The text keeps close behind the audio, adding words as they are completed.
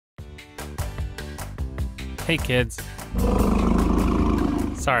Hey kids.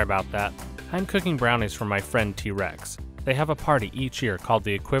 Sorry about that. I'm cooking brownies for my friend T-Rex. They have a party each year called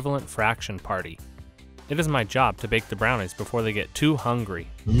the Equivalent Fraction Party. It is my job to bake the brownies before they get too hungry.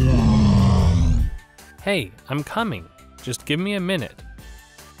 Hey, I'm coming. Just give me a minute.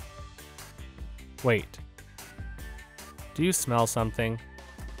 Wait. Do you smell something?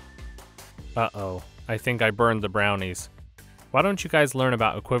 Uh-oh, I think I burned the brownies. Why don't you guys learn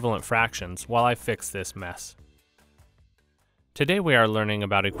about equivalent fractions while I fix this mess? Today we are learning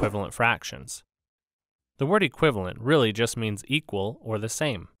about equivalent fractions. The word equivalent really just means equal or the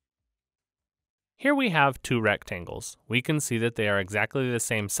same. Here we have two rectangles. We can see that they are exactly the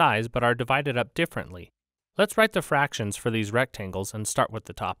same size but are divided up differently. Let's write the fractions for these rectangles and start with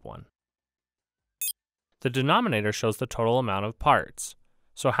the top one. The denominator shows the total amount of parts.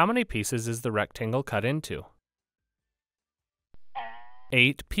 So how many pieces is the rectangle cut into?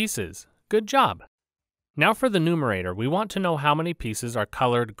 8 pieces. Good job! Now for the numerator, we want to know how many pieces are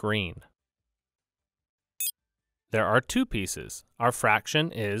colored green. There are 2 pieces. Our fraction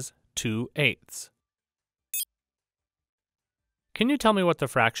is 2/8. Can you tell me what the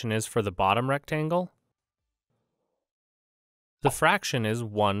fraction is for the bottom rectangle? The fraction is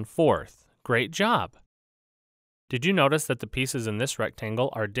 1/4. Great job! Did you notice that the pieces in this rectangle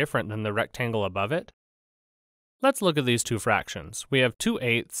are different than the rectangle above it? Let's look at these two fractions. We have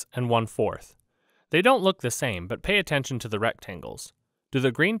 2/8 and 1/4. They don't look the same, but pay attention to the rectangles. Do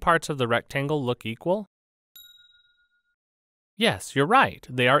the green parts of the rectangle look equal? Yes, you're right.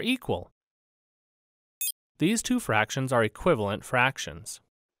 They are equal. These two fractions are equivalent fractions.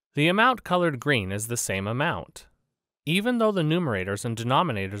 The amount colored green is the same amount. Even though the numerators and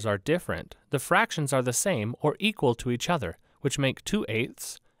denominators are different, the fractions are the same or equal to each other, which make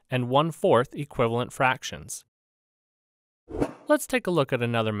 2/8 and 1/4 equivalent fractions. Let's take a look at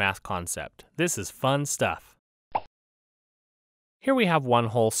another math concept. This is fun stuff. Here we have one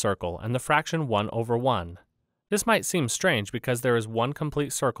whole circle and the fraction 1/1. This might seem strange because there is one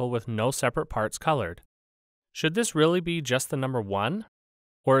complete circle with no separate parts colored. Should this really be just the number 1?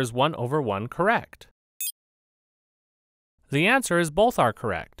 Or is 1/1 correct? The answer is both are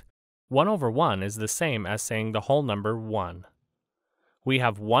correct. 1/1 is the same as saying the whole number 1. We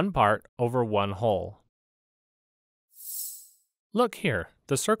have one part over one whole. Look here,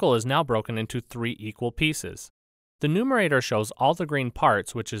 the circle is now broken into 3 equal pieces. The numerator shows all the green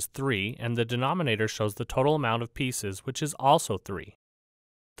parts, which is 3, and the denominator shows the total amount of pieces, which is also 3.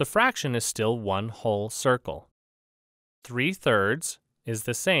 The fraction is still one whole circle. 3/3 is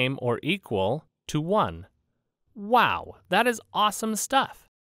the same or equal to 1. Wow, that is awesome stuff!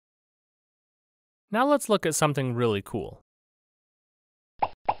 Now let's look at something really cool.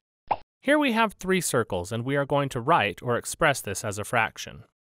 Here we have 3 circles, and we are going to write or express this as a fraction.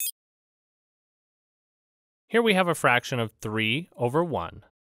 Here we have a fraction of 3/1.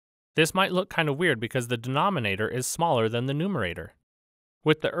 This might look kind of weird because the denominator is smaller than the numerator.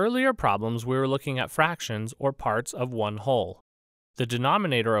 With the earlier problems, we were looking at fractions or parts of one whole. The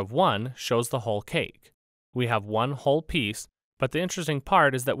denominator of 1 shows the whole cake. We have one whole piece, but the interesting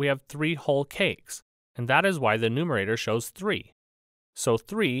part is that we have 3 whole cakes, and that is why the numerator shows 3. So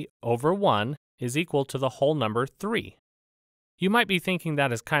 3/1 is equal to the whole number 3. You might be thinking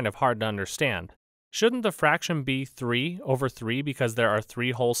that is kind of hard to understand. Shouldn't the fraction be 3/3 because there are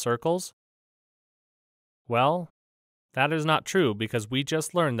 3 whole circles? Well, that is not true because we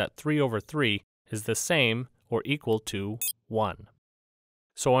just learned that 3/3 is the same or equal to 1.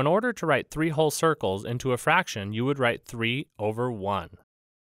 So in order to write 3 whole circles into a fraction, you would write 3/1.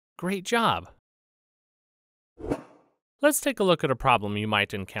 Great job! Let's take a look at a problem you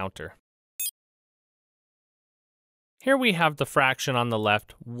might encounter. Here we have the fraction on the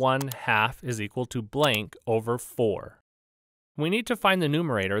left, 1/2 is equal to blank over 4. We need to find the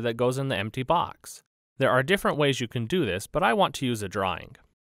numerator that goes in the empty box. There are different ways you can do this, but I want to use a drawing.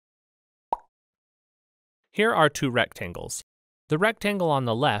 Here are 2 rectangles. The rectangle on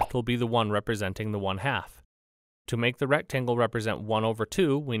the left will be the one representing the 1/2. To make the rectangle represent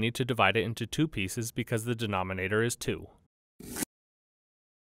 1/2, we need to divide it into 2 pieces because the denominator is 2.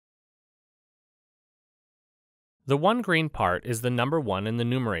 The one green part is the number 1 in the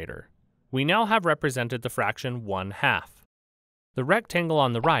numerator. We now have represented the fraction 1/2. The rectangle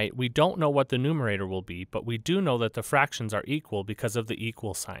on the right, we don't know what the numerator will be, but we do know that the fractions are equal because of the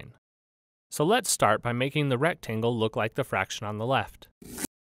equal sign. So let's start by making the rectangle look like the fraction on the left.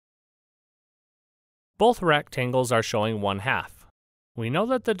 Both rectangles are showing 1/2. We know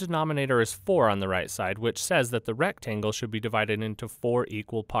that the denominator is 4 on the right side, which says that the rectangle should be divided into 4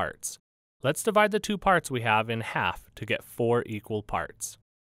 equal parts. Let's divide the 2 parts we have in half to get 4 equal parts.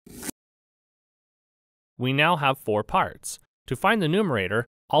 We now have 4 parts. To find the numerator,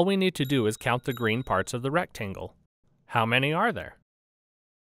 all we need to do is count the green parts of the rectangle. How many are there?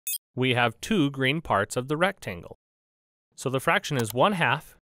 We have 2 green parts of the rectangle. So the fraction is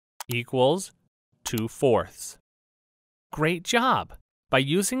 1/2 equals 2/4. Great job! By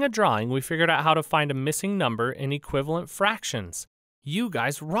using a drawing, we figured out how to find a missing number in equivalent fractions. You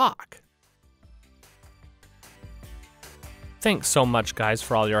guys rock! Thanks so much, guys,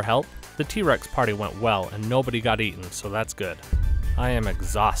 for all your help. The T-Rex party went well and nobody got eaten, so that's good. I am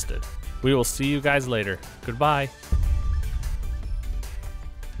exhausted. We will see you guys later. Goodbye.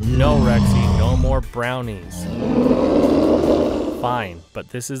 No, Rexy, no more brownies. Fine, but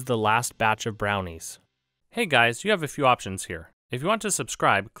this is the last batch of brownies. Hey guys, you have a few options here. If you want to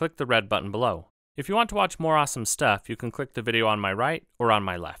subscribe, click the red button below. If you want to watch more awesome stuff, you can click the video on my right or on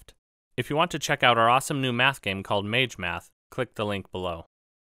my left. If you want to check out our awesome new math game called Mage Math, click the link below.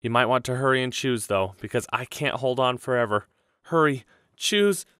 You might want to hurry and choose though, because I can't hold on forever. Hurry,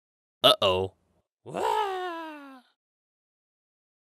 choose. Uh-oh.